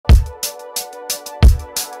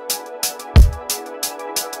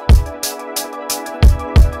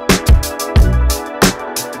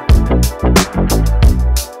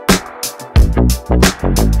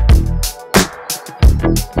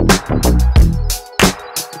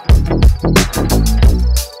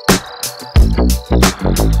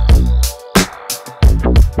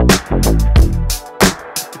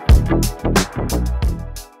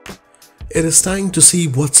It is time to see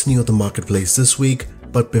what's new at the marketplace this week,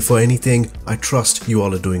 but before anything, I trust you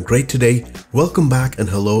all are doing great today. Welcome back and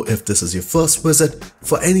hello if this is your first visit.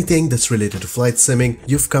 For anything that's related to flight simming,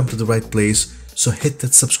 you've come to the right place, so hit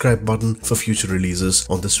that subscribe button for future releases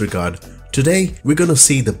on this regard. Today, we're gonna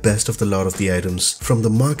see the best of the lot of the items from the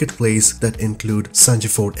marketplace that include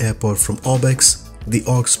Sandefjord Airport from Orbx, the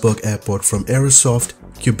Augsburg Airport from Aerosoft,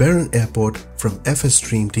 Quiberon Airport from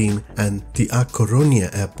FSDreamTeam, and the A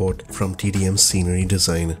Coruna Airport from TDM Scenery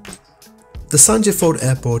Design. The Sandefjord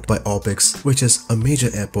Airport by Orbx, which is a major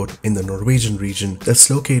airport in the Norwegian region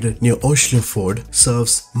that's located near Sandefjord,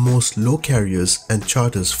 serves most low carriers and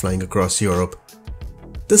charters flying across Europe.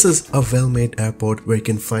 This is a well-made airport where you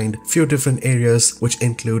can find few different areas which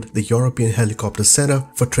include the European Helicopter Center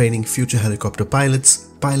for training future helicopter pilots,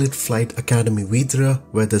 Pilot Flight Academy Videre,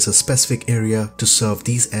 where there's a specific area to serve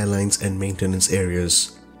these airlines and maintenance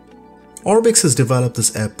areas. Orbx has developed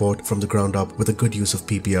this airport from the ground up with a good use of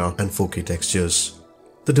PBR and 4K textures.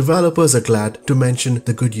 The developers are glad to mention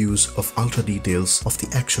the good use of ultra details of the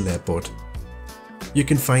actual airport. You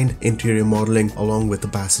can find interior modeling along with the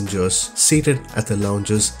passengers seated at the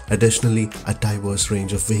lounges, additionally a diverse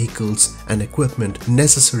range of vehicles and equipment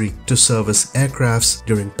necessary to service aircrafts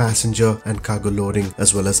during passenger and cargo loading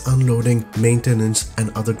as well as unloading, maintenance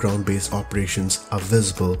and other ground-based operations are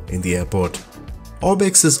visible in the airport.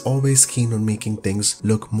 Orbx is always keen on making things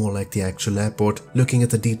look more like the actual airport. Looking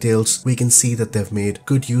at the details, we can see that they've made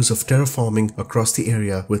good use of terraforming across the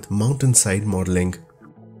area with mountainside modeling.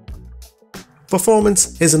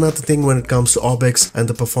 Performance is another thing when it comes to Orbx, and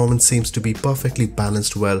the performance seems to be perfectly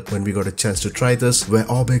balanced well when we got a chance to try this, where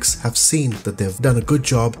Orbx have seen that they've done a good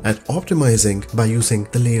job at optimizing by using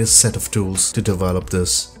the latest set of tools to develop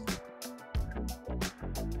this.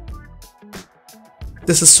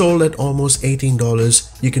 This is sold at almost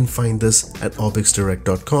 $18. You can find this at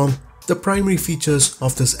orbxdirect.com. The primary features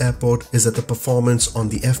of this airport is that the performance on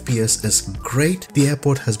the FPS is great. The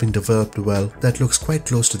airport has been developed well, that looks quite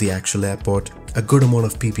close to the actual airport. A good amount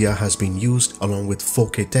of PBR has been used along with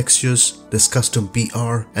 4K textures. This custom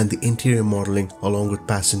BR and the interior modeling along with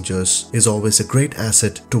passengers is always a great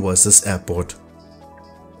asset towards this airport.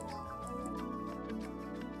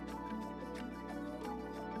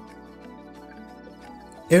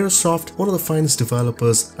 Aerosoft, one of the finest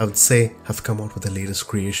developers I would say, have come out with the latest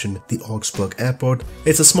creation, the Augsburg Airport.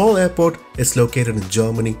 It's a small airport, it's located in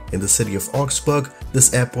Germany in the city of Augsburg.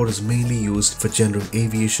 This airport is mainly used for general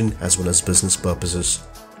aviation as well as business purposes.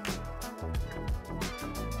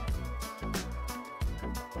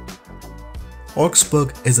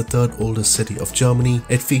 Augsburg is the third oldest city of Germany.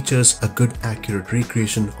 It features a good accurate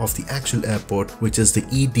recreation of the actual airport, which is the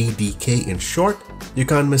EDDK in short. You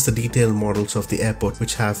can't miss the detailed models of the airport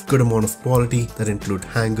which have good amount of quality that include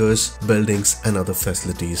hangars, buildings and other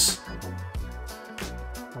facilities.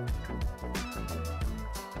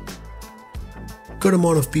 Good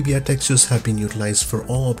amount of PBR textures have been utilized for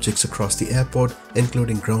all objects across the airport,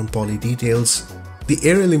 including ground poly details. The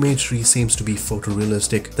aerial imagery seems to be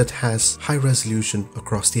photorealistic that has high resolution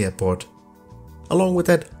across the airport. Along with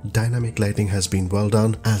that, dynamic lighting has been well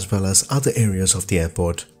done as well as other areas of the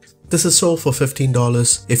airport. This is sold for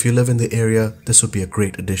 $15. If you live in the area, this would be a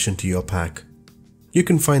great addition to your pack. You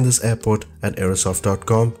can find this airport at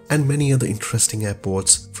aerosoft.com and many other interesting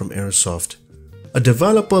airports from Aerosoft. A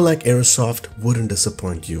developer like Aerosoft wouldn't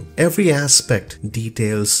disappoint you. Every aspect,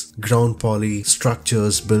 details, ground poly,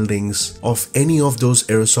 structures, buildings of any of those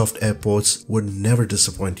Aerosoft airports would never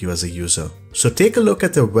disappoint you as a user. So take a look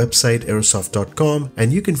at their website aerosoft.com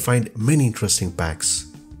and you can find many interesting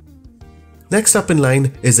packs. Next up in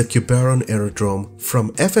line is the Quiberon Aerodrome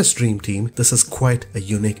from FSDreamTeam. This is quite a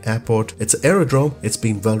unique airport. It's an aerodrome, it's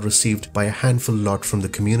been well received by a handful lot from the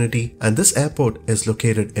community, and this airport is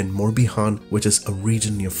located in Morbihan, which is a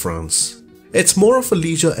region near France. It's more of a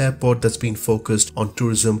leisure airport that's been focused on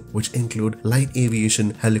tourism, which include light aviation,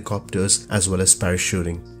 helicopters as well as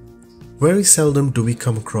parachuting. Very seldom do we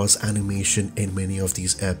come across animation in many of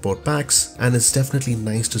these airport packs, and it's definitely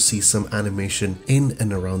nice to see some animation in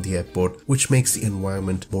and around the airport, which makes the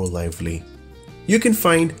environment more lively. You can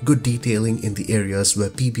find good detailing in the areas where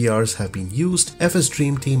PBRs have been used.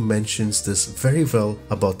 FSDreamTeam mentions this very well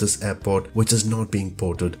about this airport, which is not being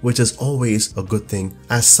ported, which is always a good thing,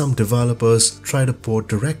 as some developers try to port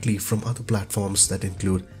directly from other platforms that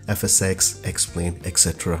include FSX, X-Plane,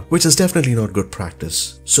 etc., which is definitely not good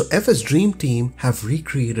practice. So FSDreamTeam have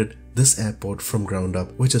recreated this airport from ground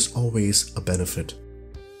up, which is always a benefit.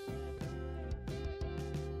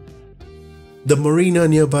 The marina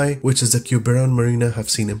nearby, which is the Quiberon Marina,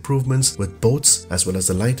 have seen improvements with boats as well as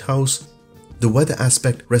the lighthouse. The weather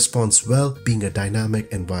aspect responds well, being a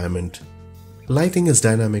dynamic environment. Lighting is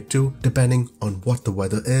dynamic too, depending on what the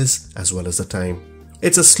weather is as well as the time.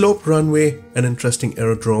 It's a sloped runway, an interesting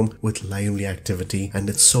aerodrome with lively activity, and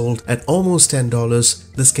it's sold at almost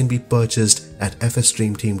 $10. This can be purchased at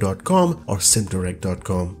FSDreamTeam.com or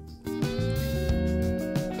simdirect.com.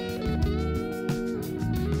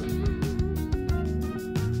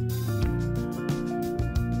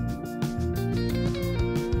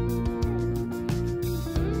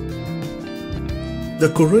 The A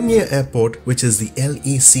Coruna Airport, which is the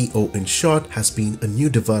LECO in short, has been a new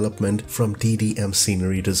development from TDM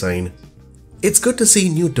Scenery Design. It's good to see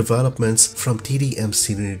new developments from TDM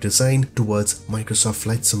Scenery Design towards Microsoft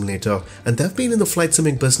Flight Simulator, and they've been in the flight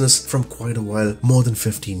simming business from quite a while, more than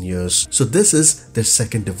 15 years. So this is their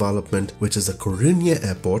second development, which is the A Coruna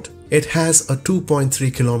Airport. It has a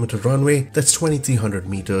 2.3 kilometer runway that's 2300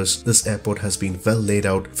 meters. This airport has been well laid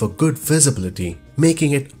out for good visibility,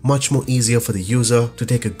 making it much more easier for the user to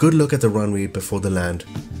take a good look at the runway before they land.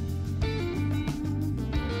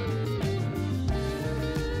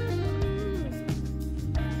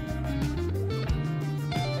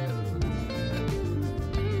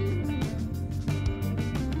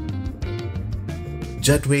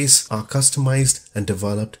 Jetways are customized and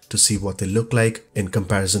developed to see what they look like in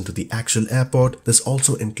comparison to the actual airport. This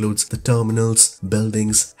also includes the terminals,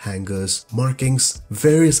 buildings, hangars, markings,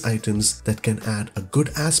 various items that can add a good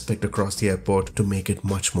aspect across the airport to make it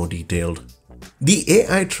much more detailed. The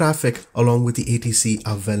AI traffic along with the ATC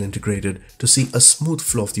are well integrated to see a smooth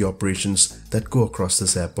flow of the operations that go across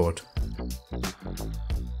this airport.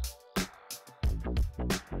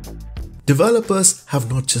 Developers have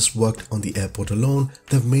not just worked on the airport alone,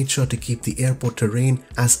 they've made sure to keep the airport terrain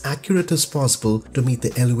as accurate as possible to meet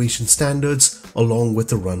the elevation standards along with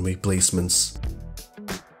the runway placements.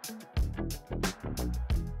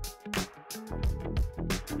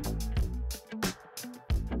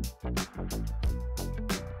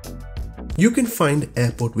 You can find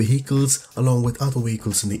airport vehicles along with other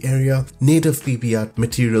vehicles in the area. Native PP art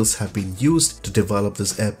materials have been used to develop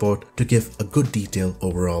this airport to give a good detail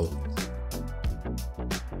overall.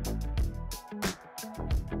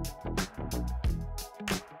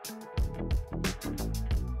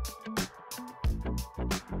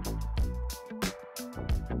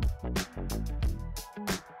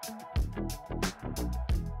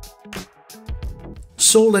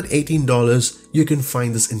 Sold at $18, you can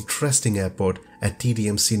find this interesting airport at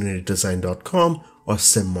tdmscenerydesign.com or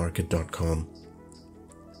simmarket.com.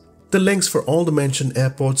 The links for all the mentioned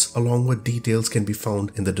airports along with details can be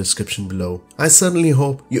found in the description below. I certainly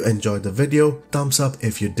hope you enjoyed the video. Thumbs up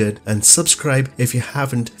if you did and subscribe if you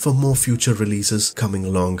haven't for more future releases coming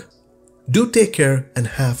along. Do take care and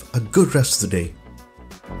have a good rest of the day.